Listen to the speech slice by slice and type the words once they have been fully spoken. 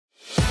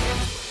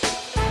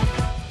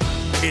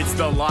It's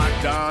the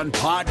Locked On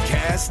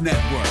Podcast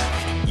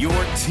Network, your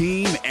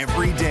team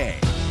every day.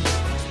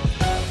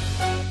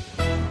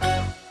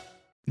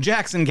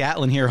 Jackson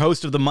Gatlin here,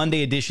 host of the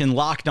Monday edition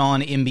Locked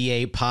On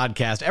NBA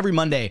podcast. Every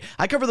Monday,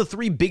 I cover the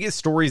three biggest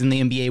stories in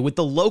the NBA with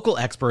the local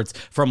experts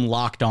from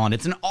Locked On.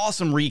 It's an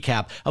awesome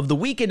recap of the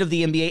weekend of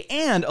the NBA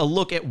and a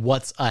look at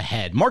what's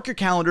ahead. Mark your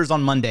calendars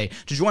on Monday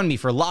to join me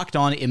for Locked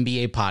On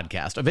NBA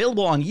podcast,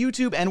 available on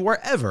YouTube and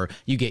wherever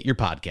you get your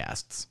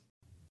podcasts.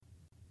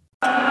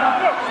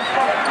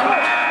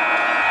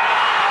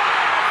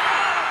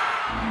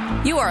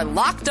 You are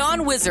Locked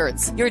On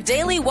Wizards, your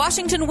daily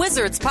Washington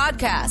Wizards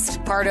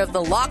podcast, part of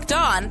the Locked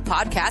On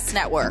Podcast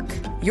Network.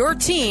 Your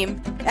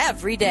team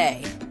every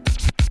day.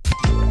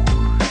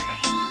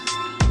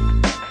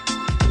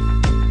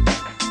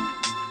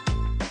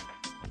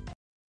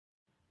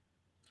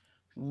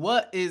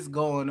 What is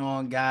going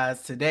on,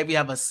 guys? Today we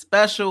have a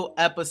special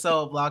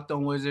episode of Locked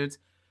On Wizards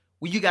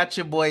where you got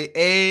your boy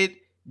Ed,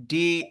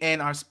 D,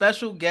 and our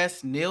special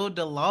guest Neil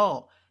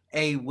Dalal,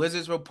 a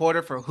Wizards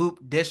reporter for Hoop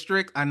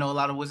District. I know a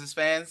lot of Wizards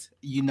fans.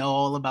 You know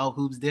all about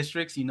Hoops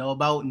Districts. You know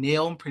about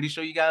Neil. I'm pretty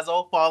sure you guys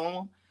all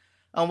follow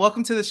him.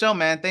 Welcome to the show,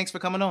 man. Thanks for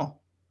coming on.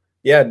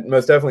 Yeah,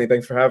 most definitely.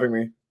 Thanks for having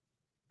me.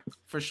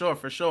 For sure.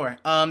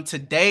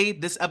 Today,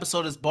 this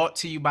episode is brought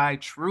to you by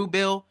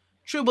Truebill.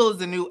 Truebill is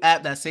the new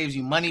app that saves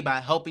you money by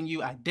helping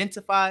you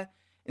identify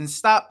and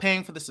stop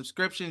paying for the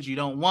subscriptions you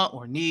don't want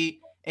or need.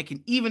 It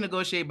can even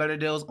negotiate better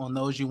deals on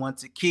those you want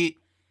to keep.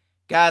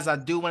 Guys, I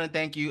do want to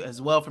thank you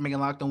as well for making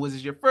Locked On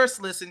Wizards your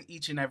first listen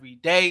each and every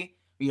day.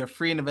 We are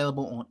free and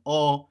available on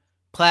all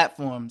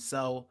platforms.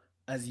 So,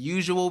 as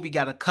usual, we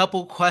got a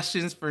couple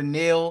questions for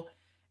Neil.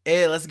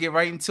 Ed, let's get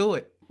right into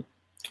it.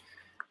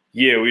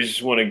 Yeah, we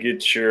just want to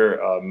get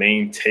your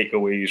main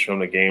takeaways from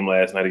the game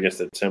last night against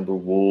the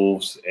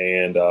Timberwolves.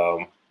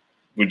 And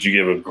would you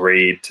give a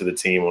grade to the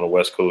team on a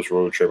West Coast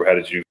road trip? Or how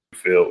did you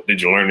feel?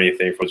 Did you learn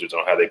anything from Wizards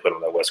on how they put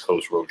on that West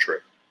Coast road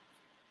trip?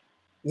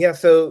 Yeah,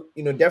 so,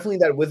 definitely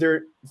that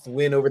Wizards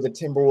win over the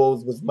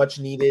Timberwolves was much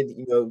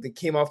needed. They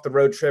came off the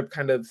road trip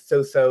kind of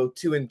so-so,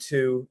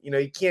 2-2.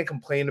 You can't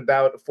complain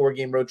about a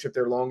 4-game road trip,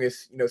 their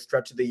longest,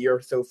 stretch of the year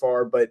so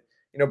far. But,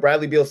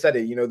 Bradley Beal said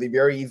it, they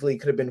very easily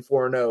could have been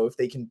 4-0 if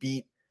they can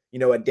beat,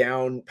 a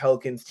down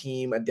Pelicans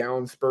team, a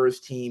down Spurs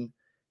team.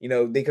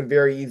 They could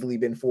very easily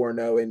been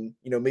 4-0 and,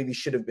 maybe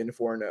should have been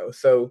 4-0.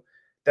 So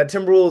that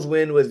Timberwolves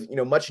win was,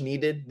 much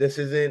needed. This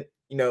isn't,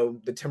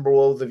 the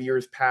Timberwolves of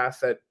years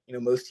past that,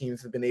 most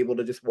teams have been able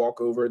to just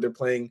walk over. They're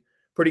playing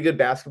pretty good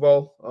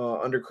basketball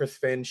under Chris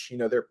Finch.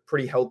 They're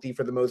pretty healthy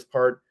for the most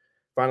part.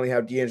 Finally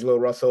have D'Angelo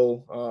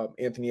Russell,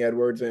 Anthony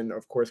Edwards, and,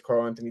 of course,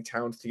 Karl Anthony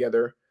Towns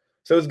together.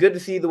 So it was good to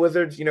see the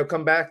Wizards,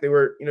 come back. They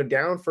were,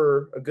 down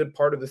for a good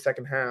part of the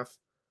second half.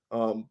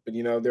 But,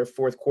 their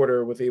fourth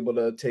quarter was able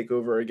to take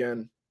over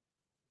again.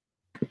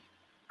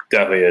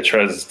 Definitely, yeah.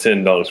 Trez's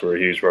 10 dunks were a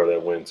huge part of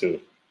that win, too.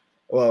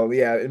 Well,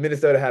 yeah,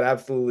 Minnesota had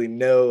absolutely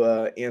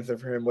no answer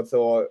for him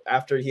whatsoever.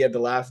 After he had the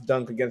last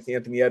dunk against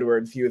Anthony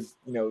Edwards, he was,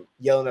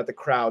 yelling at the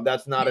crowd,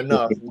 "That's not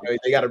enough.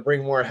 They got to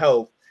bring more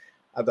help."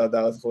 I thought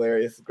that was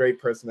hilarious. Great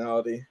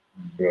personality.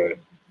 Right.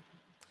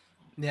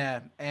 Yeah,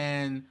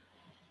 and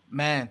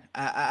man,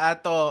 I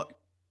thought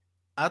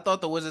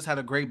the Wizards had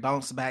a great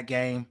bounce back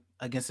game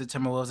against the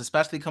Timberwolves,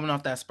 especially coming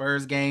off that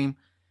Spurs game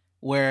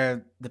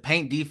where the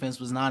paint defense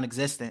was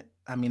non-existent.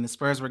 I mean, the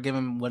Spurs were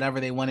giving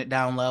whatever they wanted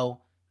down low.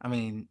 I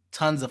mean,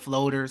 tons of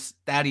floaters.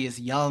 Thaddeus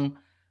Young.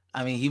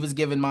 I mean, he was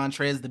giving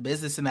Montrez the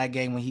business in that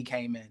game when he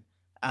came in.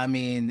 I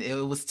mean, it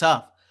was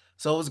tough.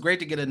 So it was great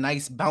to get a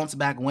nice bounce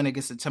back win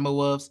against the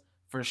Timberwolves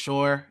for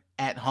sure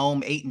at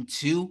home,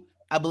 8-2,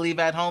 I believe,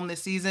 at home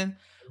this season.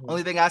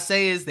 Only thing I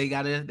say is they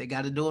gotta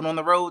do it on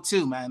the road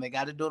too, man. They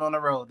gotta do it on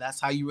the road. That's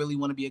how you really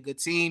want to be a good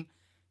team.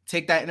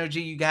 Take that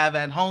energy you have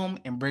at home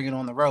and bring it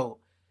on the road.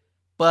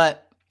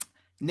 But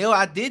Neil,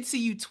 I did see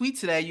you tweet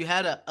today. You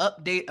had an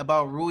update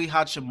about Rui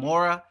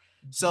Hachimura.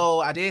 So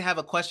I did have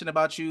a question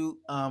about you,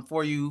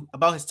 for you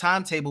about his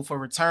timetable for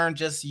return,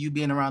 just you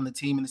being around the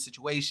team and the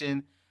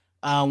situation.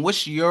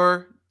 What's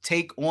your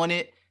take on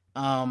it?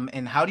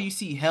 And how do you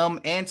see him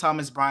and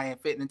Thomas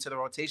Bryant fitting into the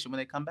rotation when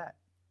they come back?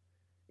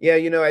 Yeah,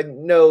 I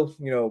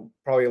know,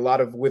 probably a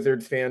lot of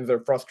Wizards fans are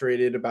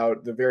frustrated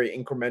about the very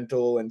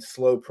incremental and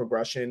slow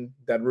progression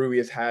that Rui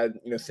has had,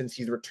 since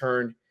he's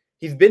returned.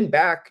 He's been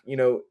back, in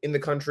the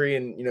country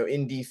and,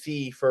 in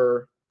DC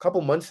for a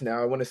couple months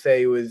now. I want to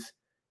say it was,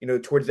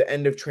 towards the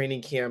end of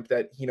training camp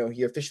that,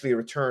 he officially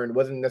returned.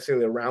 Wasn't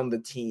necessarily around the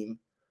team.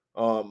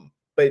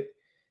 But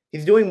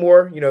he's doing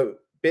more,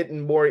 bit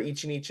and more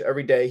each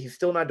every day. He's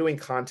still not doing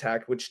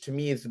contact, which to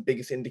me is the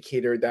biggest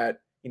indicator that,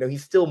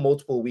 he's still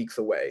multiple weeks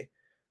away.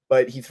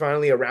 But he's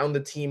finally around the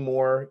team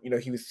more.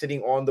 He was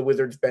sitting on the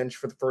Wizards bench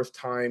for the first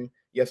time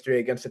yesterday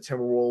against the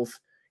Timberwolves.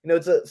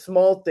 It's a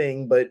small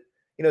thing, but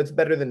it's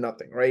better than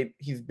nothing, right?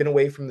 He's been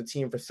away from the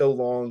team for so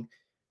long,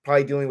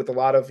 probably dealing with a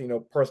lot of,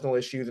 personal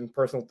issues and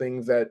personal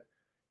things that,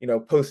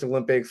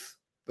 post-Olympics,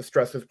 the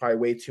stress was probably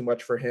way too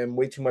much for him,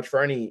 way too much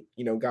for any,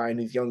 guy in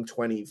his young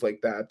 20s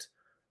like that.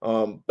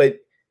 But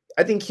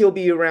I think he'll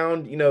be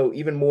around,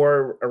 even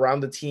more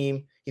around the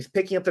team. He's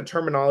picking up the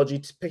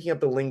terminology, picking up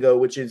the lingo,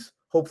 which is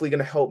hopefully going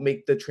to help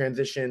make the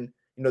transition,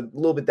 a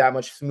little bit that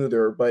much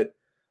smoother. But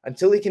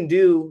until he can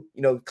do,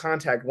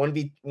 contact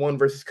 1v1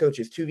 versus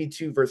coaches,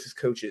 2v2 versus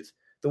coaches,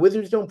 the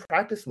Wizards don't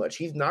practice much.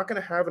 He's not going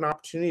to have an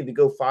opportunity to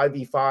go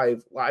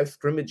 5v5 live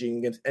scrimmaging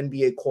against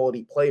NBA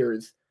quality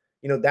players,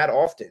 that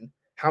often.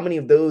 How many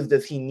of those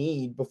does he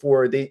need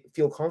before they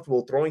feel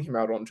comfortable throwing him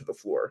out onto the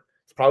floor?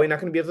 It's probably not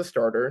going to be as a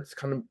starter. It's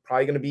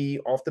probably going to be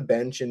off the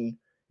bench and,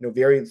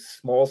 very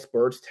small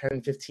spurts,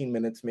 10, 15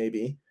 minutes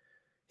maybe.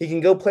 He can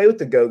go play with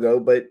the go-go,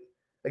 but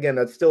again,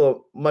 that's still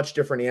a much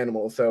different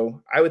animal.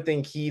 So I would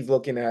think he's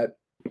looking at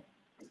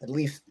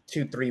least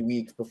 2-3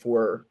 weeks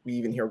before we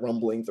even hear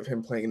rumblings of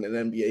him playing in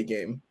an NBA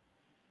game.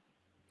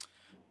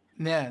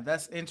 Yeah,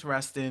 that's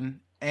interesting.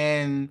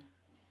 And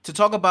to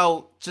talk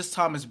about just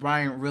Thomas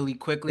Bryant really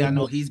quickly, I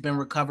know he's been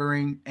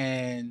recovering,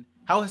 and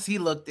how has he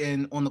looked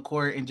on the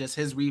court and just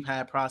his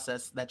rehab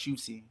process that you've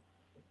seen?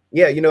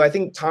 Yeah, I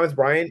think Thomas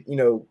Bryant,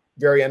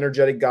 very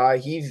energetic guy.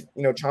 He's,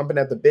 chomping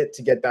at the bit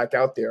to get back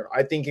out there.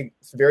 I think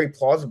it's very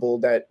plausible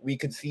that we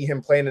could see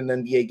him playing an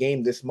NBA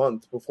game this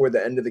month before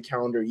the end of the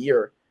calendar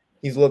year.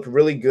 He's looked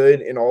really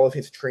good in all of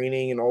his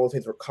training and all of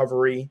his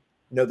recovery,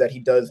 that he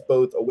does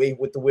both away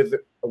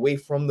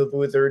from the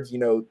Wizards,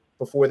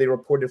 before they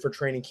reported for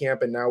training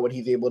camp, and now what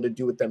he's able to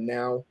do with them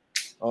now.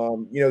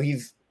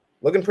 He's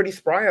looking pretty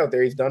spry out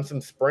there. He's done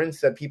some sprints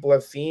that people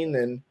have seen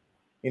and,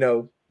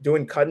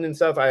 doing cutting and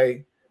stuff.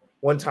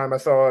 One time I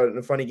saw in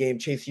a funny game,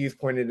 Chase Hughes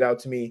pointed it out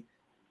to me,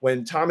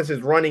 when Thomas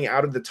is running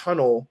out of the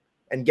tunnel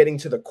and getting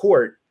to the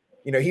court,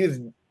 he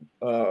was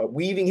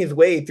weaving his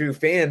way through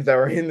fans that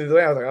were in his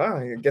way. I was like,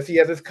 I guess he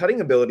has his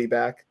cutting ability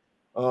back.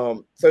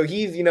 So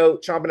he's,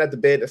 chomping at the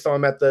bit. I saw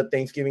him at the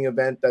Thanksgiving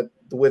event that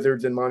the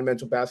Wizards and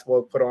Monumental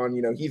Basketball put on.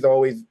 He's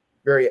always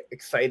very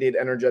excited,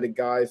 energetic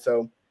guy.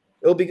 So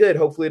it'll be good,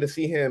 hopefully, to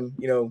see him,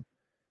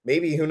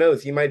 maybe, who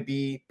knows, he might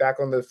be back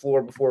on the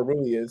floor before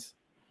Rui is.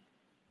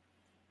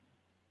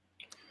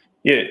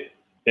 Yeah,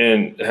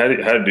 and how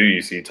do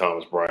you see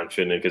Thomas Bryant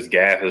fitting in? Because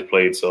Gaff has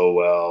played so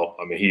well.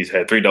 I mean, he's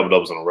had 3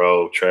 double-doubles in a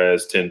row,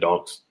 Trez, 10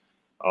 dunks.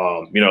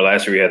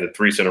 Last year we had the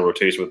 3-center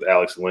rotation with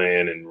Alex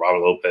Len and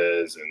Robin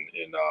Lopez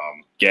and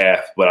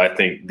Gaff, but I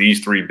think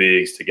these 3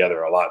 bigs together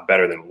are a lot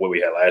better than what we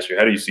had last year.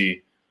 How do you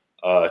see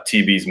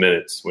TB's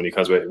minutes when he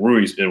comes back?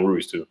 Rui's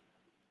too.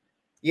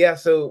 Yeah,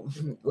 so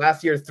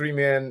last year's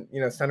 3-man,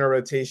 center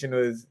rotation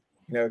was,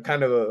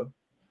 kind of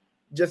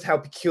just how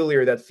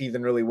peculiar that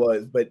season really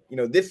was. But,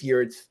 this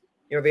year it's,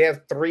 they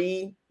have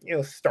 3,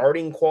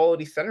 starting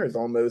quality centers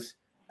almost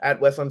at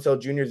Wes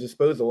Unseld Jr.'s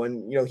disposal.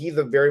 And, he's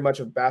a very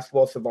much a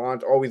basketball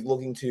savant, always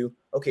looking to,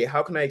 okay,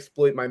 how can I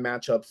exploit my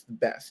matchups the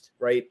best,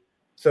 right?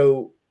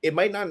 So it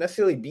might not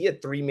necessarily be a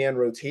 3-man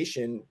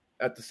rotation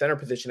at the center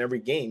position every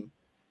game.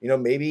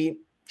 Maybe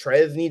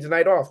Trez needs a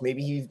night off.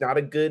 Maybe he's not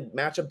a good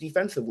matchup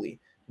defensively.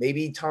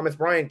 Maybe Thomas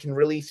Bryant can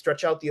really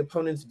stretch out the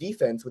opponent's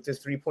defense with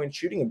his 3-point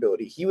shooting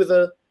ability. He was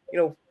a,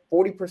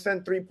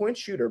 40% 3-point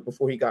shooter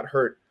before he got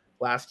hurt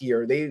last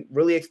year. They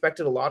really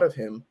expected a lot of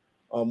him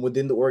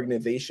within the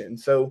organization.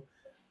 So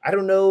I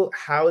don't know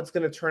how it's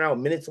going to turn out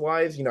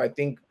minutes-wise. I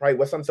think probably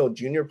Wes Unseld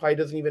Jr. probably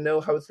doesn't even know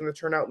how it's going to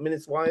turn out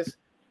minutes-wise.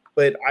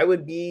 But I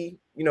would be,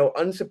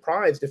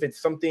 unsurprised if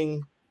it's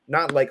something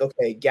not like,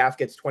 okay, Gaff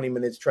gets 20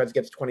 minutes, Trez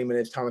gets 20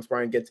 minutes, Thomas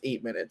Bryant gets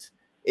 8 minutes.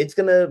 It's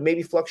going to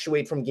maybe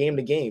fluctuate from game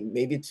to game.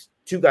 Maybe it's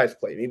 2 guys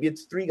play. Maybe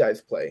it's 3 guys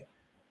play.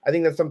 I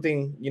think that's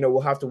something,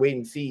 we'll have to wait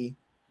and see.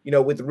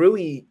 With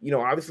Rui,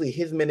 obviously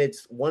his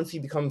minutes, once he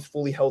becomes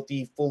fully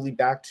healthy, fully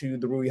back to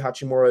the Rui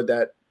Hachimura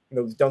that,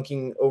 was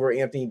dunking over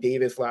Anthony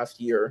Davis last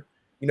year,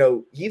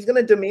 he's going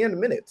to demand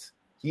minutes.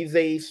 He's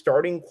a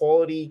starting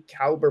quality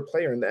caliber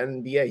player in the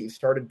NBA. He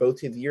started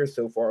both his years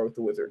so far with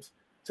the Wizards.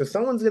 So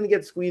someone's going to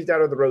get squeezed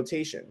out of the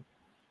rotation.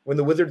 When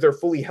the Wizards are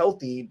fully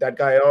healthy, that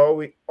guy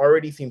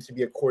already seems to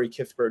be a Corey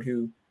Kispert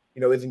who,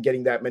 isn't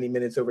getting that many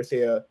minutes over,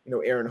 say,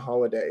 Aaron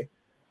Holiday.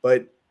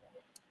 But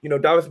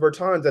Davis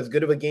Bertans, as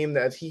good of a game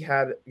as he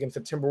had against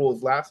the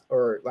Timberwolves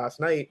last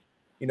night,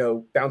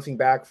 bouncing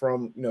back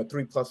from,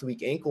 3+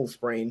 week ankle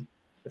sprain,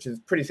 which is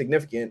pretty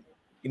significant.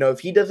 If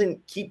he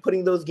doesn't keep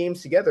putting those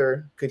games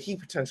together, could he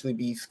potentially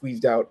be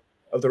squeezed out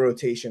of the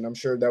rotation? I'm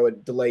sure that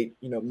would delight,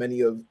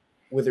 many of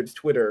Wizards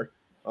Twitter.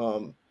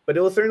 But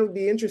it will certainly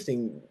be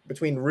interesting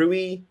between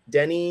Rui,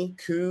 Denny,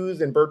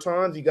 Kuz, and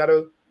Bertans. You got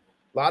a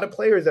lot of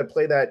players that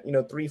play that,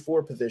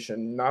 3-4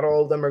 position. Not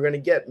all of them are going to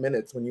get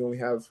minutes when you only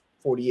have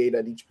 48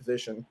 at each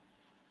position.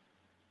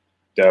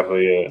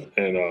 Definitely,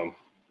 yeah.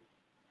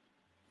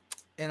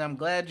 And I'm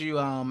glad you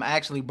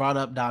actually brought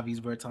up Davis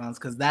Bertans,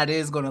 because that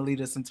is going to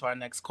lead us into our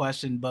next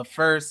question. But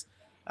first,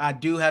 I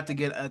do have to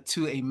get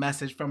to a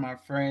message from our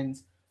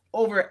friends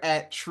over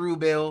at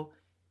Truebill.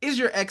 Is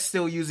your ex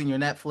still using your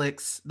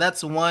Netflix?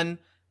 That's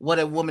what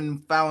a woman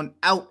found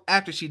out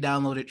after she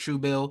downloaded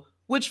Truebill,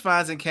 which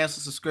finds and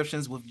cancels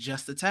subscriptions with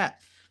just a tap.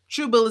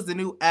 Truebill is the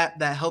new app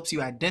that helps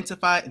you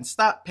identify and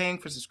stop paying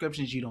for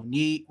subscriptions you don't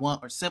need,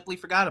 want, or simply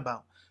forgot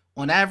about.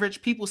 On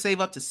average, people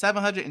save up to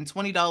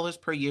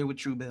 $720 per year with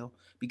Truebill.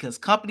 Because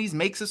companies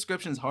make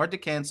subscriptions hard to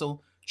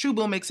cancel,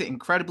 Truebill makes it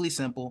incredibly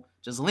simple.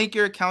 Just link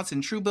your accounts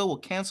and Truebill will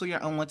cancel your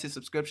unwanted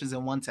subscriptions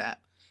in one tap.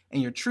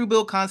 And your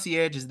Truebill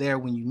concierge is there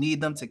when you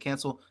need them to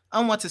cancel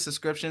unwanted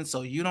subscriptions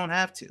so you don't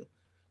have to.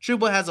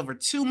 Truebill has over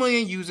 2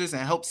 million users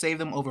and helps save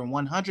them over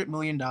 $100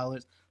 million.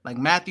 Like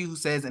Matthew, who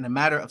says, in a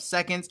matter of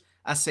seconds,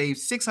 I saved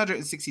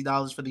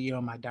 $660 for the year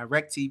on my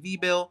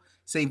DirecTV bill,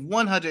 saved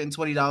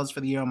 $120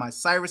 for the year on my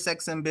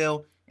CyrusXM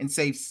bill, and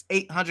saved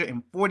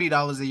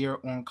 $840 a year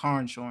on car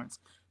insurance.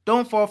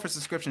 Don't fall for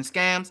subscription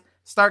scams.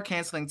 Start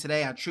canceling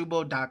today at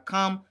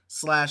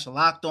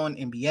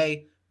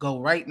Truebill.com/LockedOnNBA. Go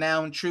right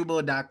now on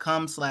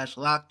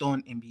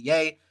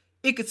Truebill.com/LockedOnNBA.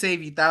 It could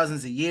save you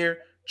thousands a year.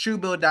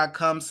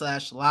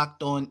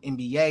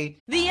 Truebill.com/LockedOnNBA.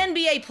 The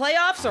NBA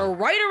playoffs are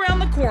right around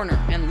the corner,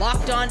 and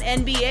Locked On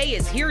NBA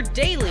is here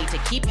daily to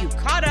keep you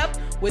caught up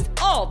with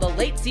all the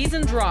late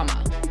season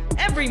drama.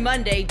 Every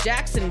Monday,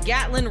 Jackson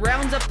Gatlin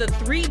rounds up the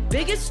 3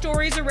 biggest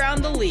stories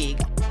around the league,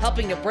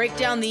 helping to break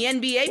down the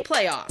NBA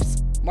playoffs.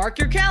 Mark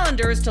your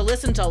calendars to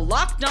listen to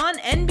Locked On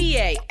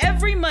NBA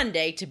every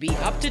Monday to be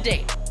up to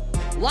date.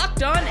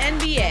 Locked On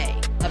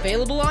NBA,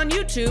 available on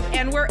YouTube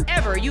and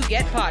wherever you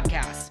get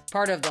podcasts.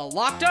 Part of the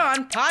Locked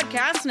On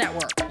Podcast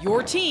Network,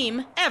 your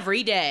team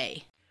every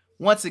day.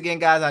 Once again,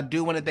 guys, I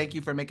do want to thank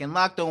you for making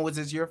Locked On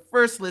Wizards your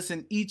first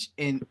listen each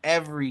and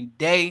every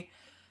day.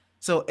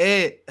 So,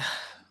 Davis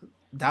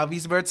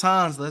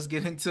Bertans, let's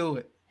get into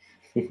it.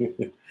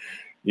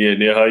 Yeah,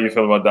 Neil, how you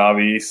feel about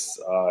Davis,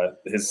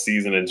 his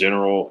season in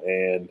general,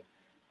 and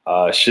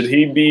should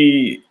he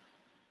be?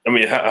 I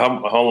mean,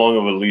 how long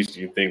of a leash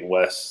do you think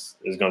Wes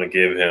is going to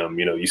give him?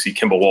 You know, you see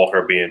Kemba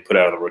Walker being put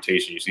out of the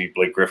rotation. You see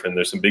Blake Griffin.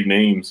 There's some big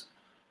names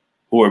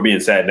who are being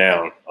sat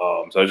down.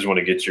 So I just want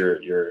to get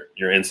your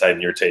insight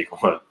and your take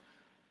on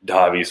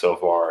Davis so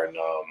far, and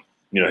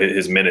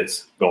his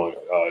minutes going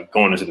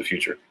into the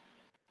future.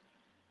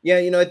 Yeah,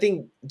 I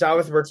think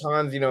Davis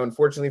Bertans,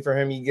 unfortunately for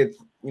him, he gets,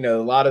 a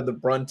lot of the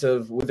brunt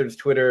of Wizards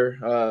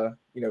Twitter,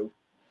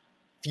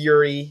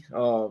 fury.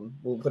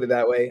 We'll put it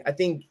that way. I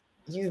think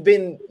he's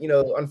been,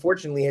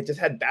 unfortunately, had just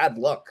had bad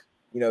luck,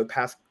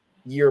 past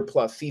year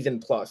plus, season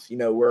plus.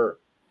 We're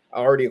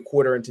already a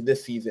quarter into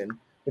this season.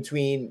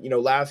 Between,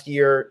 last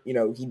year,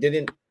 he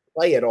didn't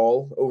play at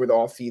all over the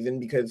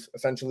offseason because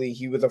essentially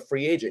he was a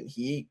free agent.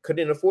 He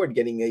couldn't afford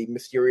getting a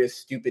mysterious,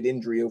 stupid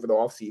injury over the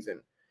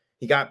offseason.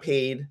 He got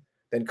paid,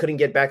 then couldn't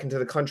get back into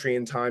the country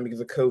in time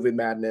because of COVID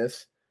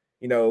madness.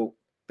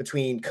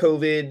 Between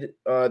COVID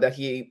that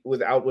he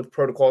was out with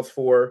protocols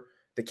for,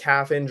 the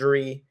calf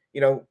injury,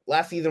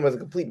 last season was a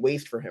complete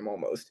waste for him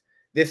almost.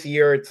 This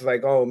year, it's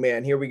like, oh,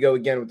 man, here we go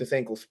again with this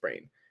ankle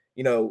sprain.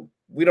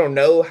 We don't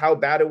know how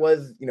bad it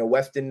was.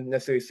 West didn't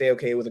necessarily say,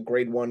 okay, it was a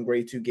grade 1,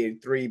 grade 2,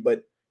 grade 3,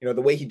 but, the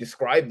way he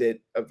described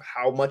it of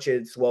how much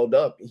it swelled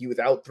up, he was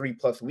out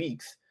 3+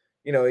 weeks.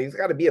 He's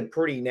got to be a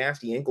pretty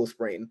nasty ankle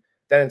sprain.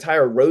 That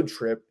entire road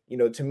trip,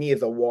 to me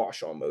is a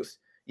wash almost.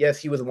 Yes,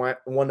 he was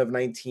 1 of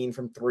 19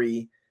 from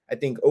 3. I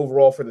think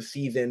overall for the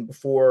season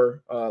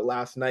before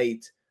last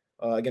night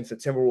against the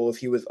Timberwolves,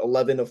 he was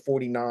 11 of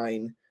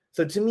 49.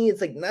 So to me,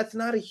 it's like that's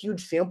not a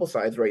huge sample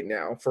size right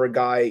now for a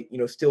guy,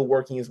 still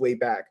working his way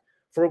back.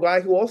 For a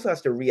guy who also has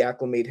to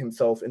reacclimate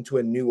himself into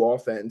a new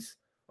offense,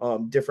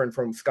 different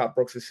from Scott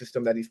Brooks'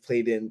 system that he's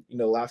played in,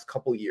 the last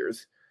couple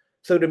years.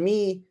 So to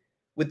me,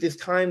 with this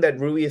time that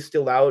Rui is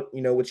still out,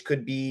 which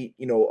could be,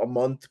 a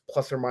month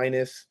plus or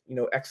minus,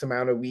 X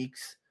amount of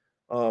weeks,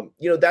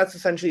 that's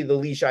essentially the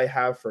leash I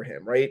have for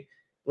him, right?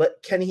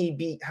 Can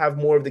he have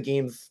more of the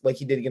games like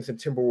he did against the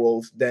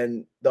Timberwolves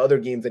than the other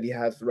games that he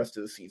has the rest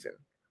of the season?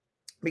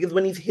 Because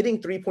when he's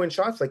hitting 3-point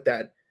shots like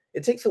that,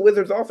 it takes the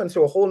Wizards offense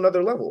to a whole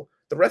nother level.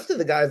 The rest of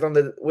the guys on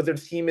the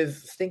Wizards team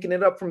is stinking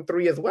it up from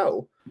 3 as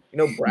well.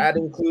 Brad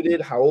included,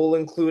 Howell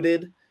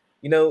included.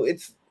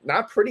 It's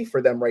not pretty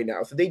for them right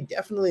now. So they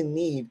definitely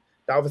need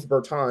Davis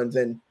Bertans.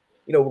 And,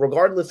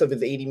 regardless of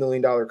his $80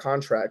 million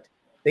contract,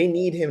 they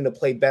need him to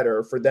play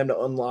better for them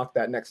to unlock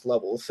that next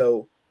level.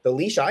 So the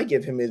leash I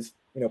give him is,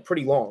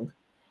 pretty long.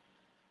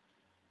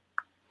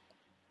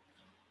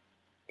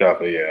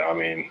 Definitely, yeah. I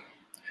mean,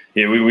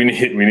 yeah, we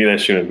need that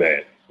shooting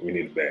bad. We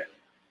need it bad.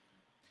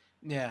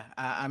 Yeah,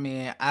 I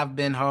mean, I've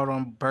been hard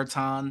on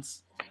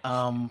Bertans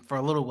for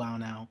a little while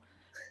now.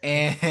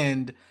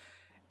 And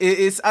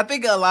I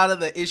think a lot of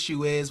the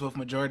issue is with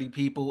majority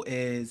people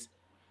is,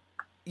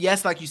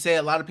 yes, like you said,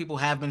 a lot of people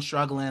have been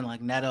struggling,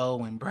 like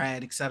Neto and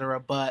Brad, etc.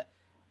 But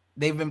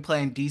they've been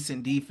playing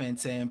decent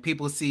defense, and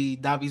people see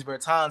Davis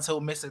Bertans,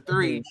 he'll miss a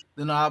 3,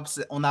 then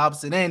on the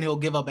opposite end, he'll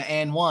give up an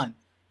and 1.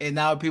 And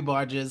now people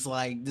are just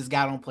like, this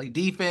guy don't play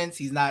defense.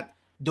 He's not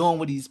doing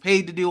what he's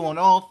paid to do on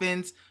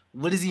offense.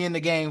 What is he in the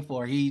game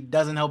for? He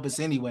doesn't help us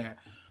anywhere.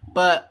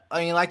 But,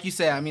 I mean, like you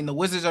said, the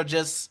Wizards are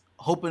just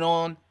holding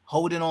on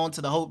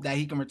to the hope that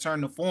he can return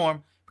to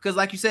form. Because,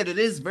 like you said, it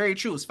is very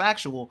true. It's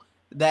factual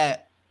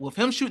that with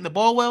him shooting the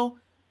ball well,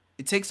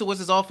 it takes the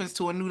Wizards offense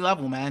to a new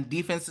level, man.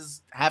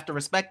 Defenses have to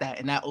respect that,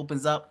 and that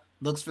opens up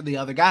looks for the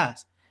other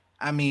guys.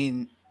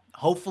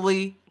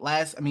 Hopefully,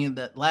 last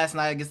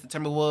night against the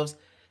Timberwolves,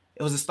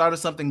 it was the start of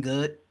something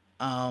good.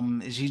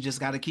 Is you just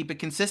got to keep it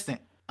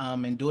consistent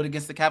and do it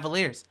against the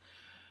Cavaliers.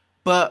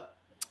 But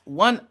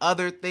one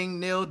other thing,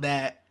 Neil,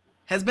 that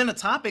has been a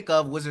topic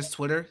of Wizards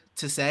Twitter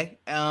to say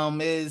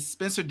is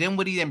Spencer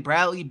Dinwiddie and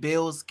Bradley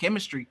Beal's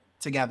chemistry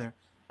together.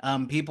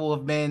 People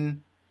have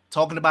been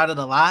talking about it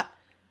a lot.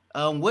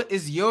 What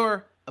is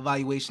your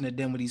evaluation of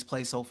Dinwiddie's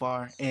play so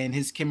far and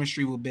his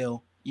chemistry with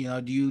Beal? You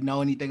know, do you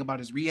know anything about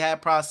his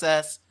rehab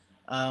process?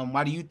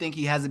 Why do you think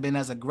he hasn't been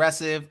as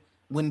aggressive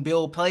when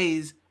Beal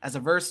plays as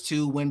averse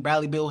to when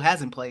Bradley Beal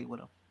hasn't played with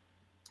him?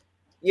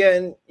 Yeah,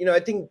 and I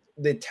think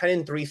the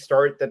 10-3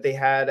 start that they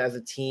had as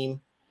a team,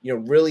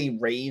 really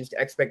raised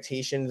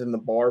expectations and the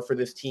bar for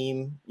this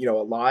team, a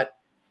lot.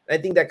 And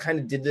I think that kind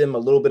of did them a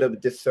little bit of a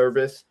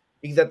disservice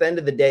because at the end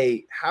of the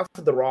day, half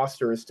of the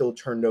roster is still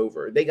turned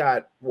over. They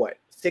got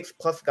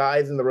 6+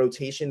 guys in the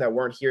rotation that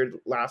weren't here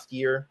last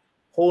year.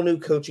 Whole new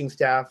coaching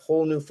staff,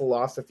 whole new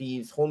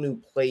philosophies, whole new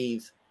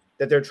plays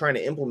that they're trying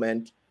to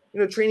implement.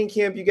 Training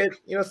camp, you get,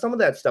 some of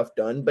that stuff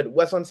done. But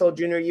Wes Unseld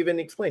Jr. even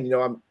explained,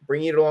 I'm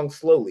bringing it along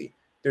slowly.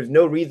 There's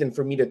no reason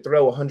for me to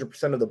throw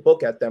 100% of the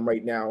book at them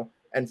right now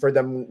and for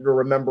them to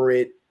remember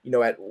it,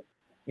 at,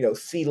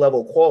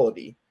 C-level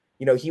quality.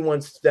 He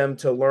wants them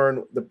to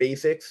learn the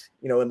basics,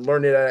 and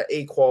learn it at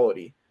A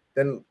quality.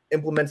 Then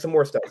implement some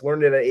more stuff,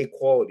 learn it at A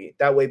quality.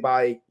 That way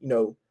by,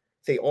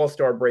 say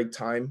All-Star break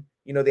time,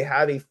 they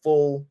have a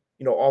full,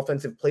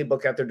 offensive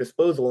playbook at their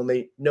disposal and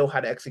they know how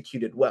to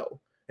execute it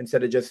well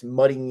instead of just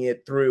muddying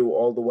it through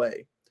all the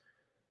way.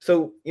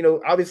 So,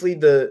 obviously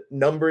the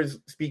numbers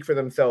speak for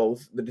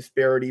themselves, the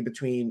disparity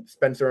between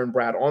Spencer and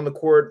Brad on the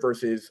court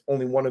versus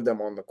only one of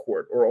them on the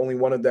court or only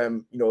one of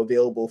them,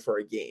 available for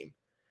a game.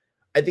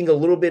 I think a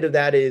little bit of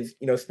that is,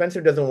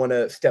 Spencer doesn't want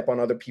to step on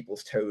other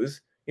people's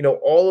toes.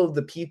 All of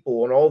the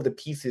people and all of the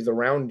pieces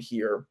around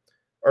here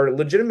are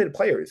legitimate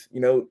players,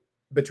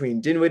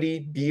 between Dinwiddie,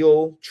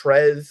 Beal,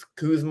 Trez,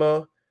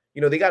 Kuzma.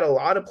 They got a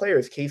lot of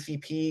players,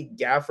 KCP,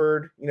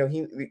 Gafford,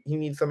 he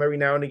needs some every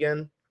now and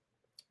again.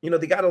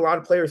 They got a lot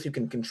of players who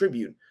can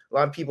contribute, a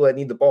lot of people that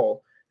need the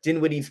ball.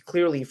 Dinwiddie's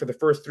clearly, for the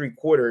first 3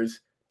 quarters,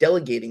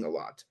 delegating a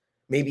lot.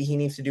 Maybe he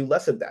needs to do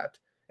less of that.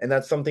 And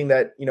that's something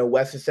that,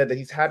 Wes has said that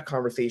he's had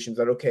conversations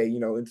that, okay,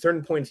 in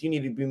certain points, you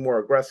need to be more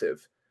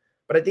aggressive.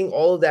 But I think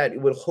all of that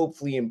would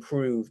hopefully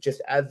improve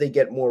just as they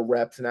get more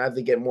reps and as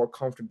they get more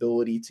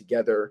comfortability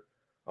together.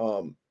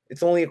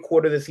 It's only a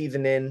quarter of the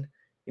season in,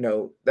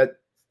 that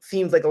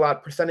seems like a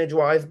lot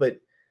percentage-wise, but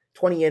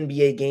 20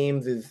 NBA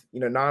games is,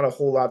 not a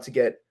whole lot to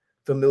get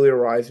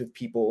familiarized with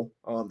people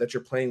that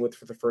you're playing with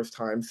for the first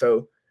time.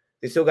 So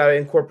they still got to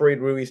incorporate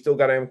Rui, still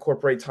got to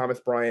incorporate Thomas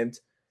Bryant.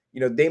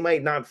 They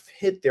might not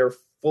hit their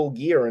full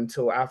gear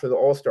until after the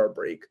All-Star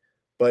break.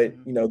 But,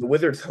 the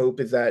Wizards' hope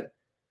is that,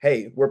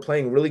 hey, we're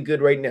playing really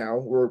good right now.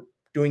 We're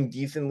doing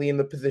decently in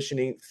the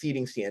positioning,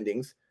 seeding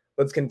standings.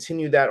 Let's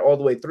continue that all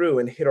the way through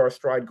and hit our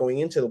stride going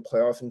into the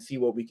playoffs and see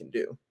what we can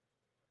do.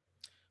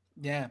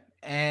 Yeah,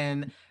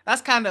 and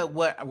that's kind of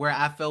where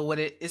I feel with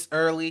it. It's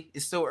early.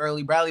 It's still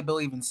early. Bradley Beal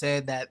even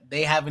said that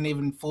they haven't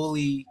even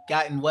fully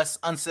gotten Wes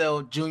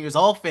Unseld Jr.'s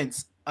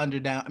offense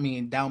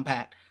down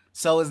pat.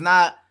 So it's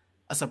not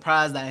a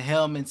surprise that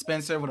him and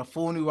Spencer with a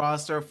full new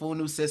roster, full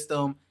new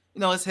system,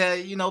 it's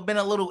had, been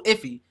a little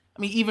iffy.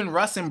 Even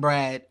Russ and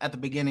Brad at the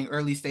beginning,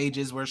 early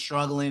stages, were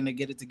struggling to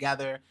get it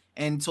together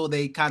until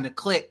they kind of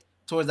clicked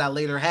towards that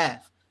later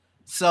half.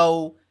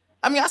 So,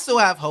 I still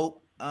have hope.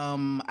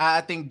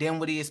 I think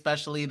Dinwiddie,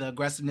 especially, the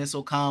aggressiveness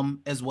will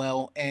come as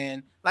well.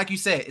 And like you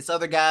said, it's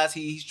other guys.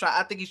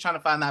 I think he's trying to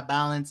find that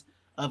balance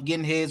of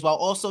getting his while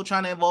also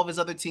trying to involve his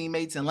other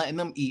teammates and letting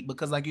them eat.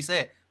 Because like you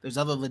said, there's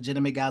other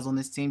legitimate guys on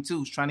this team too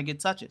who's trying to get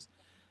touches.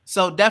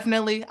 So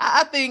definitely,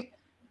 I think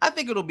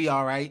it'll be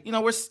all right.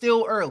 We're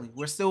still early.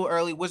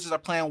 Wizards are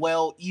playing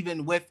well,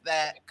 even with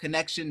that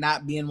connection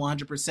not being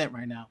 100%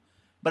 right now.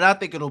 But I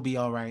think it'll be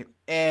all right.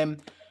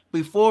 And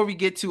before we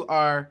get to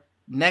our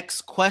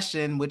next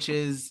question, which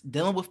is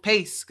dealing with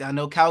pace, I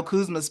know Kyle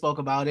Kuzma spoke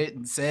about it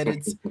and said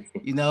it's,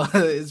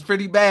 it's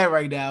pretty bad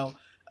right now.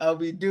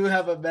 We do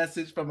have a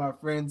message from our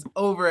friends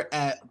over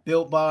at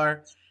Built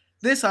Bar.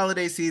 This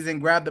holiday season,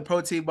 grab the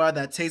protein bar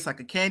that tastes like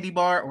a candy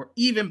bar or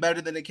even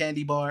better than a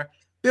candy bar.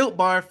 Built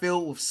Bar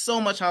filled with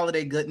so much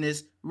holiday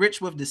goodness,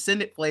 rich with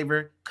descendant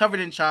flavor,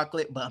 covered in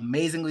chocolate, but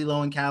amazingly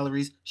low in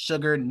calories,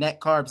 sugar, net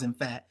carbs, and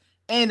fat,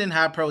 and in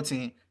high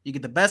protein. You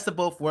get the best of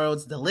both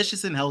worlds,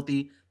 delicious and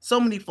healthy.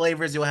 So many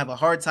flavors you'll have a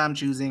hard time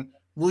choosing.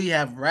 Will you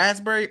have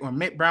raspberry or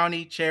mint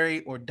brownie,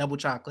 cherry, or double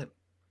chocolate?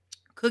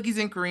 Cookies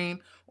and cream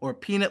or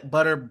peanut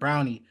butter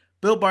brownie?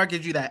 Built Bar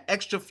gives you that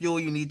extra fuel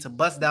you need to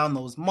bust down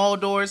those mall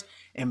doors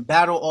and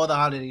battle all the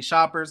holiday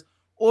shoppers.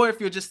 Or if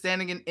you're just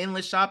standing in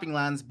endless shopping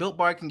lines, Built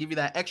Bar can give you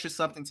that extra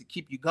something to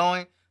keep you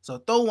going. So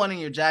throw one in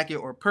your jacket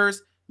or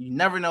purse. You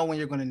never know when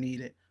you're going to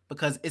need it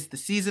because it's the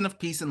season of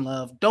peace and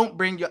love. Don't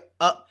bring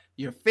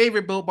your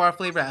favorite Built Bar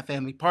flavor at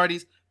family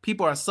parties.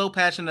 People are so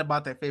passionate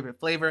about their favorite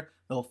flavor,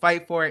 they'll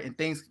fight for it and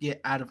things get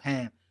out of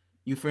hand.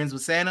 You friends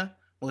with Santa?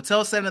 Well,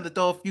 tell Santa to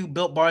throw a few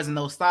Built Bars in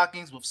those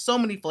stockings with so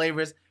many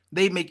flavors,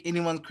 they make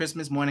anyone's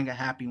Christmas morning a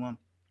happy one.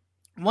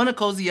 Want to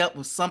cozy up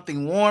with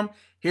something warm?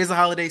 Here's a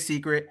holiday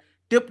secret.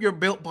 Dip your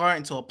Built Bar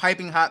into a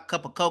piping hot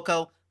cup of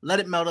cocoa, let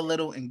it melt a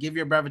little, and give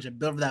your beverage a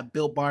bit of that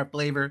Built Bar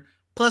flavor.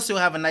 Plus, you'll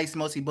have a nice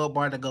smoky Built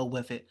Bar to go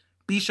with it.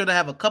 Be sure to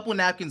have a couple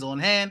napkins on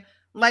hand,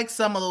 like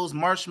some of those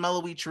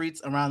marshmallowy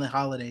treats around the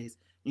holidays.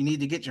 You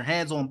need to get your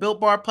hands on Built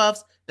Bar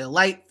Puffs. They're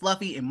light,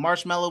 fluffy, and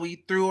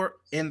marshmallowy through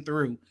and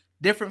through.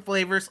 Different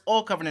flavors,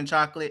 all covered in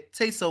chocolate.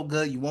 Taste so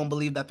good, you won't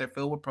believe that they're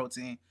filled with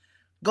protein.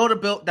 Go to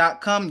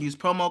Built.com, use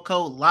promo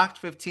code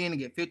LOCKED15 to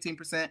get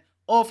 15%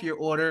 off your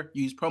order.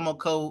 Use promo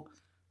code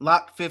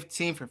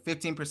LOCKED15 for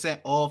 15%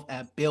 off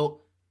at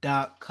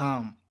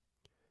Built.com.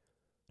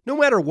 No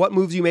matter what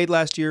moves you made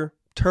last year,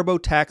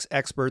 TurboTax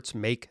experts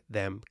make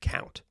them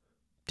count.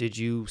 Did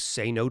you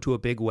say no to a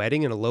big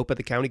wedding and elope at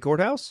the county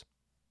courthouse?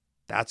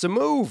 That's a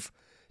move.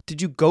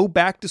 Did you go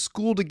back to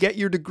school to get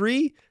your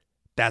degree?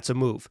 That's a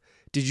move.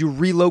 Did you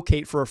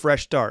relocate for a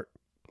fresh start?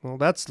 Well,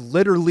 that's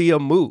literally a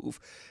move.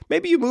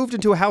 Maybe you moved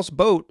into a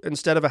houseboat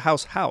instead of a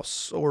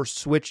house, or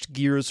switched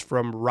gears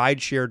from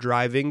rideshare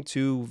driving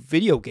to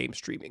video game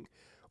streaming.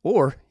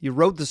 Or you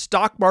rode the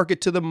stock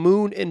market to the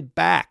moon and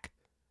back.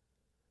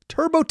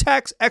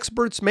 TurboTax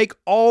experts make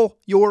all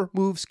your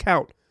moves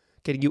count,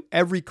 getting you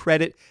every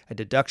credit and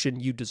deduction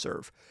you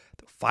deserve.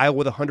 They'll file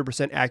with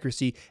 100%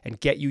 accuracy and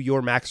get you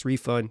your max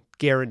refund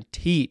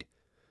guaranteed.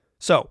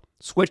 So,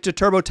 switch to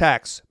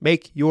TurboTax.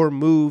 Make your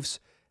moves.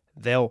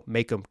 They'll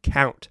make them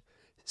count.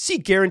 See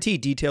guarantee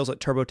details at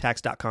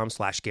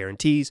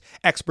turbotax.com/guarantees.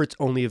 Experts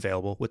only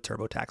available with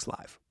TurboTax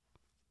Live.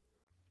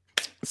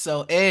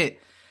 So, Ed,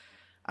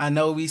 I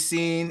know we've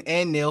seen,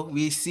 and Neil,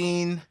 we've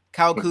seen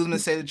Kyle Kuzma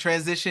say the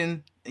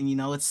transition, and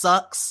it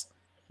sucks.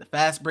 The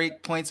fast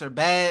break points are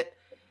bad.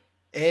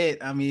 Ed,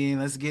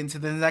 let's get into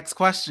the next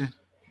question.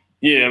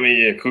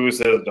 Kuz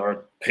says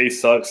our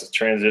pace sucks,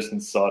 transition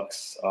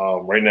sucks.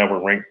 Right now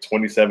we're ranked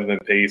 27th in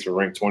pace. We're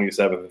ranked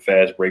 27th in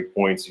fast break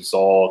points. You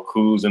saw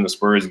Kuz in the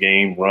Spurs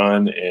game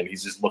run, and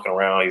he's just looking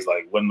around. He's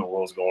like, what in the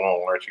world's going on?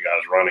 Why aren't you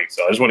guys running?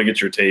 So I just want to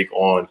get your take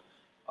on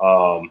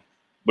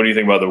what do you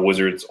think about the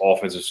Wizards'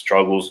 offensive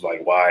struggles?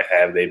 Like, why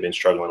have they been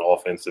struggling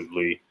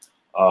offensively?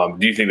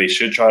 Do you think they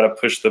should try to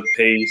push the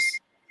pace?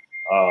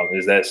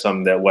 Is that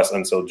something that Wes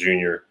Unseld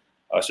Jr.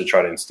 Should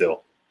try to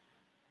instill?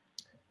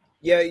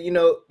 Yeah,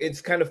 it's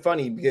kind of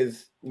funny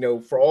because,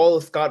 for all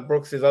of Scott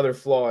Brooks' other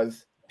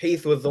flaws,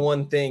 pace was the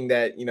one thing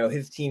that,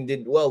 his team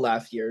did well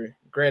last year.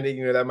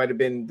 Granted, that might have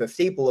been the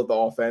staple of the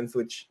offense,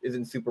 which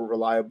isn't super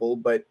reliable,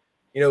 but,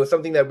 it's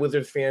something that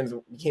Wizards fans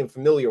became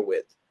familiar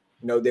with.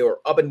 They were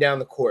up and down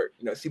the court,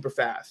 super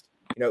fast.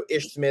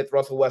 Ish Smith,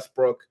 Russell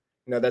Westbrook,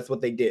 that's what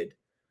they did.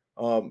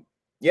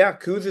 Yeah,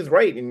 Kuz is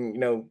right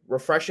and,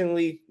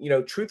 refreshingly,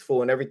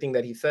 truthful in everything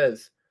that he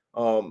says.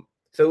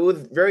 So it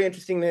was very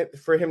interesting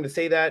for him to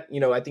say that.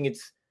 I think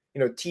it's,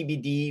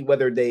 TBD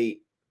whether they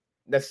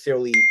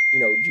necessarily,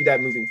 do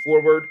that moving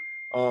forward.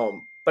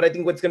 But I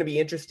think what's going to be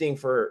interesting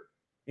for,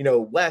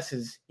 Wes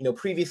is,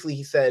 previously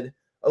he said,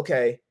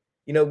 okay,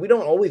 we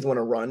don't always want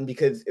to run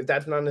because if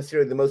that's not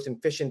necessarily the most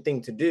efficient thing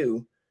to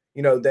do,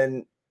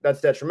 then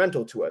that's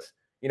detrimental to us.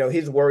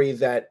 His worry is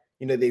that,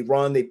 they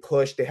run, they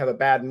push, they have a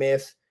bad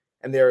miss,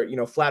 and they're,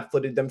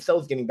 flat-footed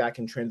themselves getting back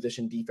in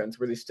transition defense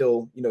where they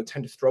still,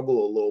 tend to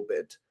struggle a little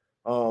bit.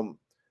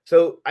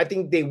 So I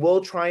think they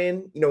will try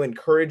and,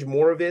 encourage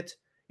more of it.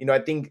 I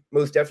think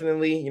most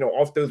definitely,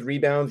 off those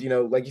rebounds,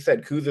 like you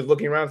said, Kuz is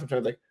looking around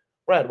sometimes like,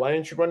 Brad, why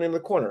didn't you run in the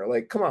corner?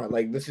 Like, come on,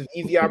 like this is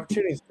easy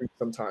opportunities for you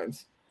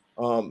sometimes.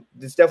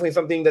 It's definitely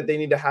something that they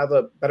need to have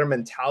a better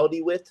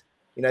mentality with.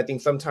 I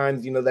think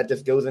sometimes, that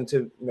just goes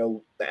into,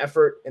 the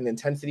effort and the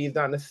intensity is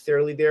not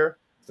necessarily there.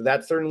 So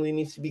that certainly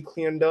needs to be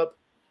cleaned up.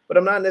 But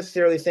I'm not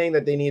necessarily saying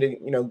that they need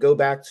to, go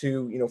back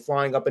to,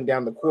 flying up and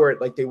down the court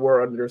like they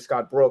were under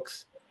Scott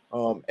Brooks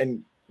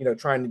and,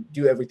 trying to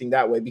do everything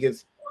that way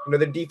because,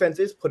 their defense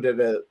is put at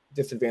a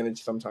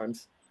disadvantage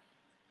sometimes.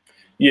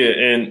 Yeah,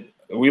 and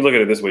we look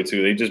at it this way,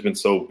 too. They've just been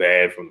so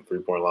bad from the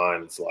three-point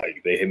line. It's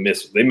like they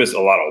miss a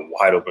lot of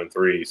wide-open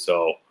threes.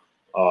 So,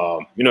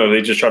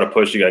 they just try to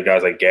push. You got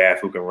guys like Gaff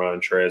who can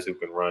run, Trez who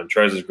can run.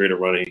 Trez is great at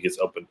running. He gets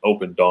up and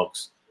open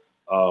dunks.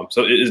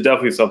 So it's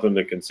definitely something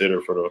to consider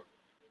for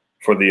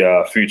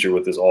the future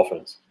with this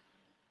offense.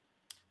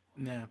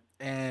 Yeah,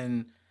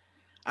 and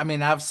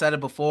I've said it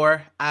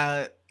before.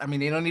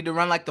 They don't need to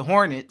run like the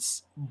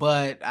Hornets,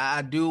 but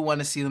I do want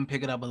to see them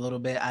pick it up a little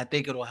bit. I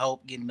think it'll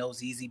help getting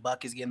those easy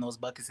buckets, getting those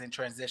buckets in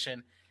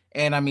transition.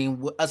 And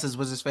us as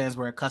Wizards fans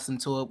were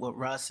accustomed to it with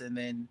Russ and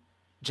then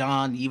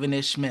John, even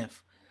Ish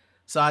Smith.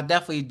 So I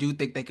definitely do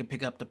think they could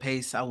pick up the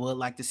pace. I would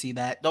like to see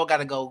that. Don't got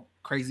to go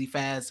crazy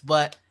fast,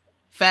 but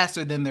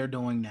faster than they're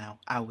doing now,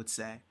 I would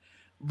say.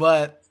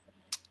 But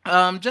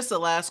just the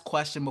last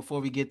question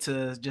before we get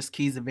to just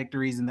keys to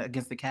victories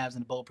against the Cavs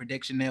and the bold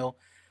prediction, Neil.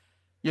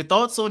 Your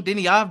thoughts on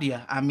Denny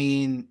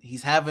Avdija?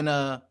 He's having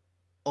a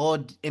all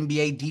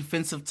NBA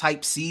defensive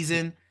type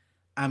season.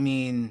 What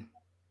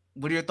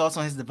are your thoughts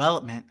on his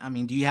development?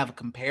 Do you have a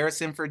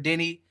comparison for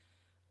Denny?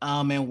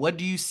 And what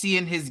do you see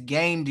in his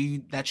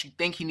game that you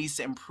think he needs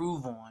to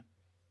improve on?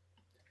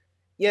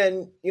 Yeah,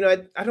 and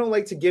I don't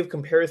like to give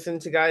comparison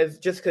to guys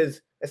just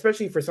because,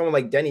 especially for someone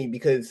like Denny,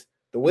 because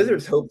the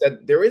Wizards hope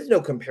that there is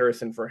no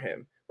comparison for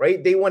him,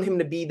 right? They want him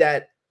to be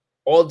that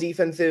all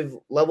defensive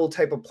level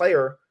type of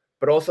player,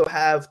 but also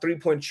have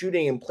 3-point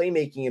shooting and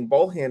playmaking and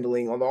ball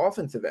handling on the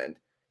offensive end.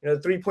 The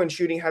 3-point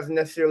shooting hasn't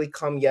necessarily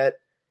come yet.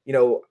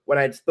 When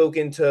I'd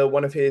spoken to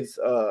one of his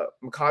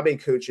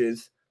Maccabi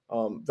coaches,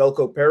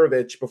 Veljko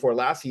Perovic, before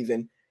last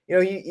season,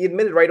 he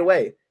admitted right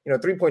away,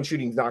 3-point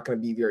shooting is not going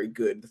to be very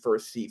good the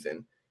first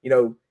season.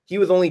 He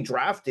was only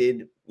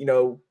drafted,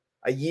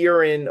 a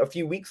year and a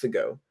few weeks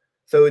ago.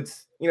 So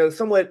it's,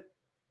 somewhat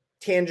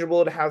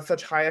tangible to have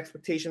such high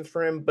expectations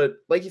for him. But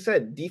like you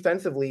said,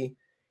 defensively,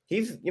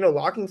 he's,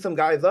 locking some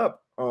guys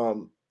up. I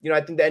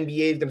think the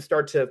NBA is going to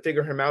start to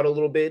figure him out a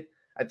little bit.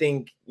 I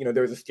think,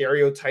 there's a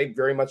stereotype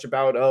very much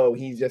about,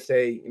 he's just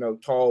a,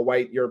 tall,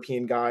 white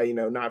European guy,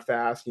 not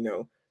fast,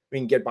 we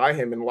can get by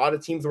him. And a lot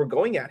of teams were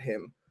going at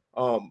him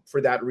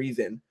for that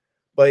reason.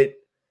 But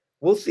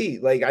we'll see.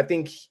 Like, I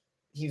think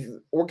he's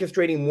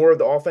orchestrating more of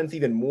the offense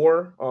even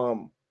more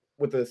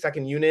with the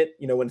second unit,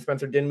 when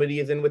Spencer Dinwiddie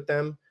is in with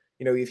them.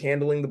 He's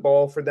handling the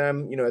ball for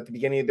them, at the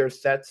beginning of their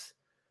sets.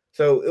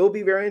 So it'll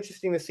be very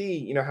interesting to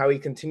see, how he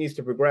continues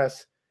to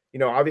progress.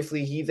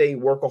 Obviously he's a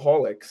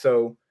workaholic.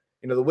 So,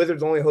 the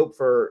Wizards only hope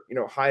for,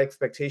 high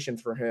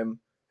expectations for him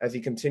as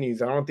he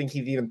continues. I don't think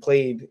he's even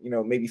played,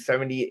 maybe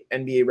 70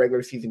 NBA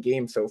regular season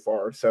games so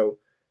far. So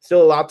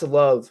still a lot to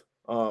love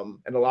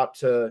and a lot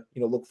to,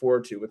 look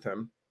forward to with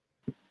him.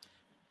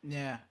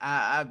 Yeah,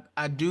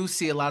 I do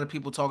see a lot of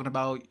people talking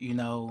about,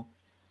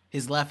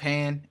 his left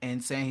hand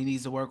and saying he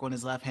needs to work on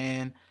his left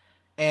hand.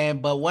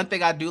 But one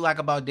thing I do like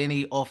about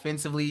Denny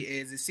offensively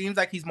is it seems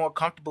like he's more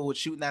comfortable with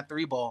shooting that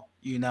 3-ball,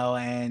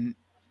 and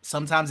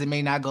sometimes it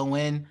may not go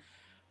in.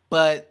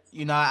 But,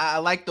 I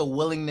like the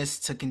willingness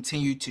to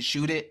continue to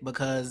shoot it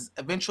because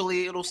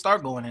eventually it'll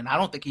start going in. I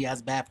don't think he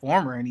has bad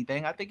form or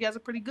anything. I think he has a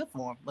pretty good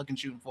form, looking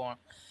shooting form.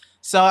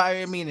 So,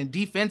 and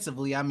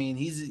defensively,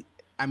 he's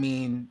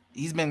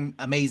been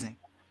amazing.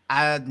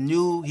 I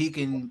knew he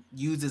can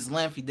use his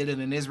length. He did it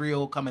in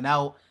Israel coming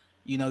out.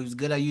 He was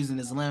good at using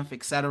his length,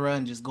 etc.,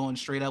 and just going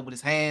straight up with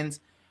his hands.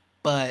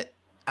 But,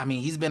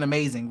 he's been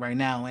amazing right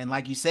now. And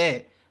like you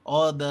said,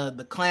 all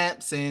the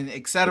clamps and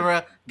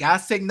etc.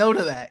 Guys take note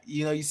of that.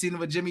 You seen him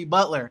with Jimmy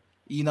Butler,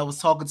 was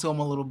talking to him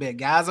a little bit.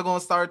 Guys are going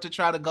to start to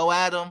try to go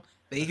at him.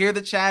 They hear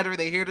the chatter.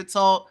 They hear the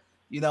talk,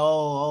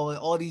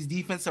 all these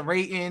defensive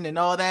rating and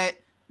all that.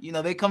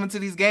 They come into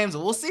these games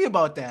and we'll see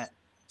about that.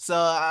 So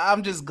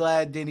I'm just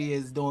glad Denny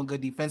is doing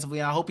good defensively.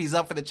 And I hope he's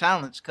up for the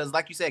challenge because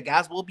like you said,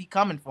 guys will be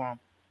coming for him.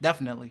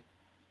 Definitely.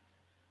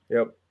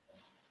 Yep.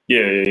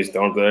 Yeah, he's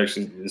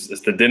actually it's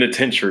the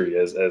denitentiary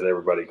as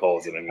everybody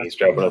calls it. He's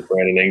strapping up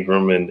Brandon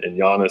Ingram and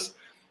Giannis.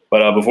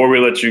 But before we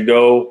let you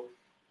go,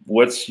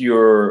 what's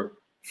your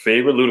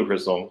favorite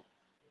Ludacris song?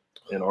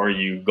 And are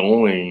you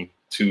going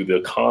to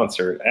the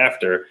concert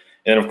after?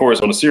 And of course,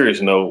 on a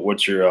serious note,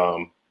 what's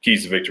your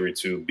keys to victory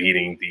to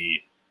beating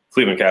the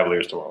Cleveland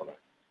Cavaliers tomorrow night?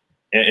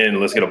 And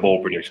let's get a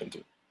bold prediction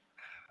too.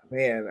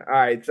 Man, all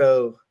right.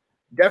 So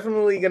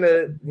definitely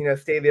gonna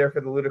stay there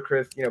for the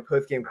Ludacris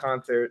post-game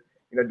concert.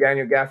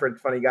 Daniel Gafford's a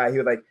funny guy. He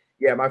was like,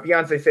 yeah, my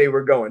fiance say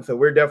we're going, so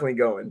we're definitely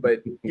going.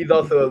 But he's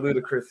also a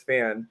Ludacris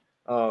fan.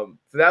 So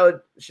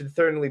that should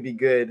certainly be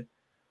good.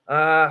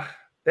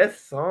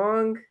 Best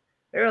song,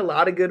 there are a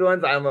lot of good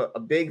ones. I'm a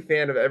big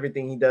fan of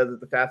everything he does with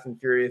the Fast and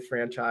Furious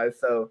franchise.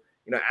 So,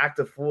 Act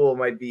a Fool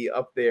might be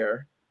up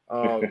there.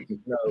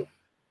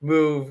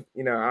 Move,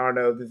 I don't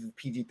know if this is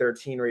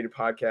PG-13 rated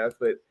podcast,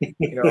 but,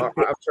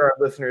 I'm sure our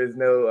listeners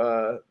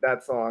know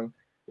that song.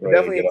 Right,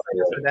 definitely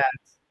excited for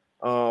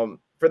that.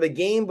 For the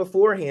game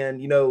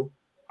beforehand,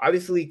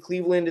 obviously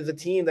Cleveland is a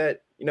team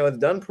that, has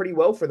done pretty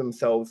well for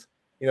themselves,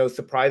 a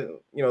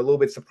little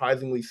bit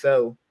surprisingly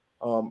so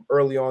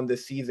early on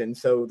this season.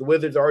 So the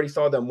Wizards already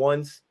saw them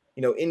once,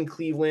 in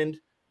Cleveland.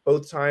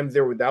 Both times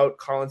they're without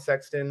Colin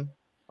Sexton.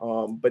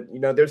 But,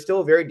 they're still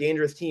a very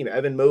dangerous team.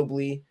 Evan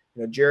Mobley,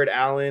 Jared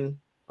Allen,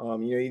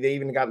 they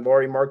even got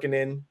Lauri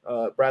Markkanen,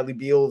 Bradley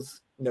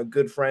Beal's,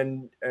 good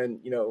friend and,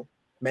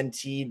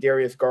 mentee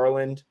Darius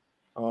Garland.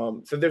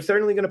 So they're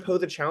certainly going to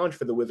pose a challenge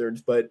for the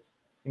Wizards, but,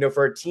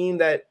 for a team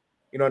that,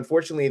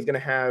 unfortunately is going to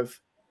have,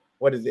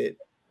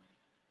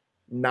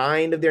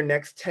 9 of their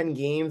next 10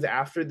 games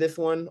after this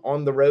one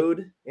on the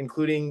road,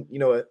 including,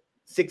 a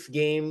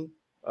 6-game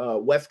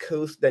West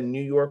Coast, then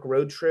New York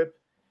road trip.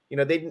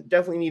 They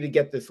definitely need to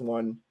get this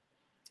one.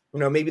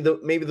 Maybe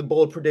the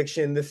bold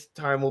prediction this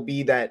time will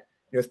be that,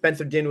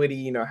 Spencer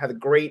Dinwiddie, has a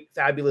great,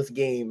 fabulous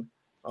game,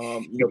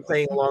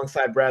 playing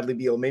alongside Bradley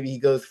Beal. Maybe he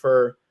goes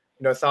for,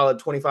 a solid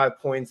 25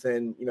 points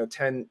and,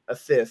 10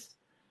 assists.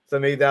 So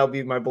maybe that'll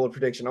be my bold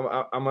prediction. I'm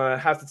going to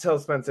have to tell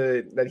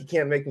Spencer that he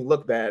can't make me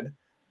look bad.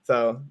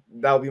 So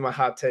that'll be my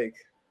hot take.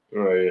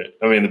 Right.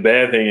 The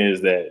bad thing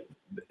is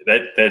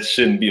that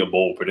shouldn't be a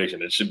bold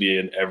prediction. It should be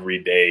an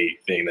everyday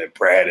thing that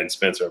Brad and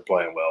Spencer are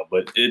playing well.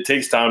 But it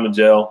takes time to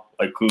gel.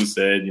 Like Kuz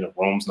said,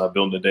 Rome's not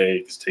built in a day.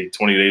 It takes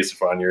 20 games to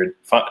find your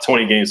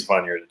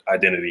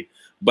identity.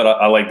 But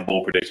I like the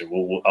bold prediction.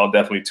 I'll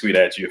definitely tweet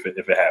at you if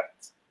it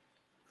happens.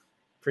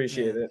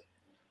 Appreciate it.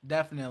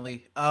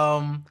 Definitely.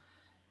 And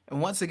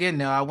once again,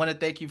 now I want to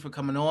thank you for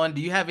coming on.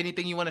 Do you have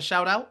anything you want to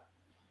shout out?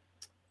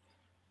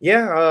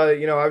 Yeah,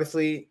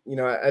 obviously,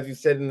 as you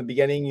said in the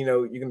beginning,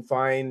 you can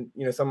find,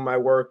 some of my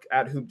work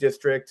at Hoop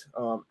District,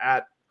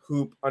 at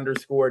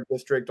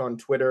Hoop_District on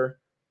Twitter.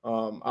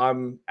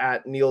 I'm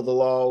at Neil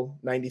Dalal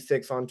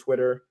 96 on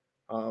Twitter.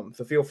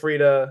 So feel free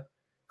to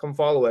come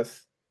follow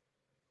us.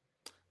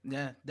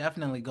 Yeah,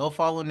 definitely. Go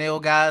follow Neil,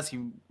 guys. He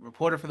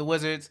reporter for the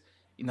Wizards,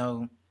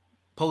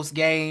 post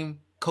game,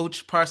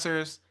 coach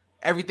pressers,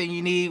 everything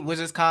you need,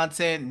 Wizards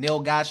content. Neil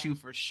got you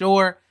for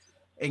sure.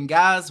 And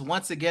guys,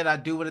 once again, I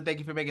do want to thank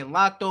you for making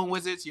Locked On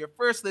Wizards your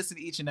first listen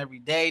each and every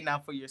day. Now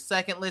for your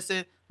second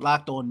listen,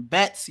 Locked On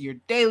Bets, your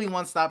daily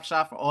one-stop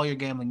shop for all your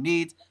gambling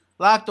needs.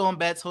 Locked On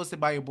Bets, hosted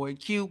by your boy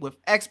Q, with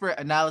expert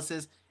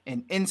analysis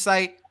and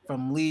insight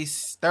from Lee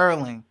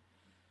Sterling.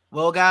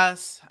 Well,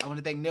 guys, I want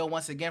to thank Neil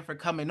once again for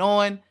coming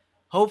on.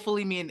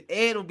 Hopefully, me and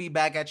Ed will be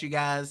back at you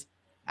guys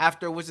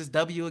after Wizards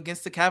W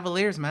against the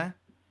Cavaliers, man.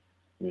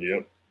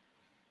 Yep.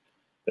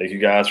 Thank you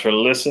guys for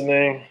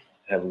listening.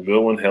 Have a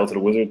good one. Hail to the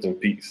Wizards and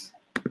peace.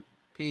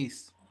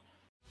 Peace.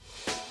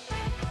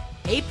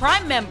 Hey,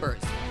 Prime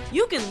members,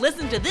 you can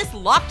listen to this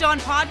Locked On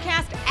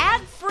podcast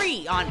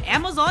ad-free on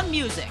Amazon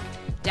Music.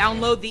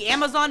 Download the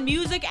Amazon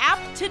Music app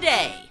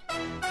today.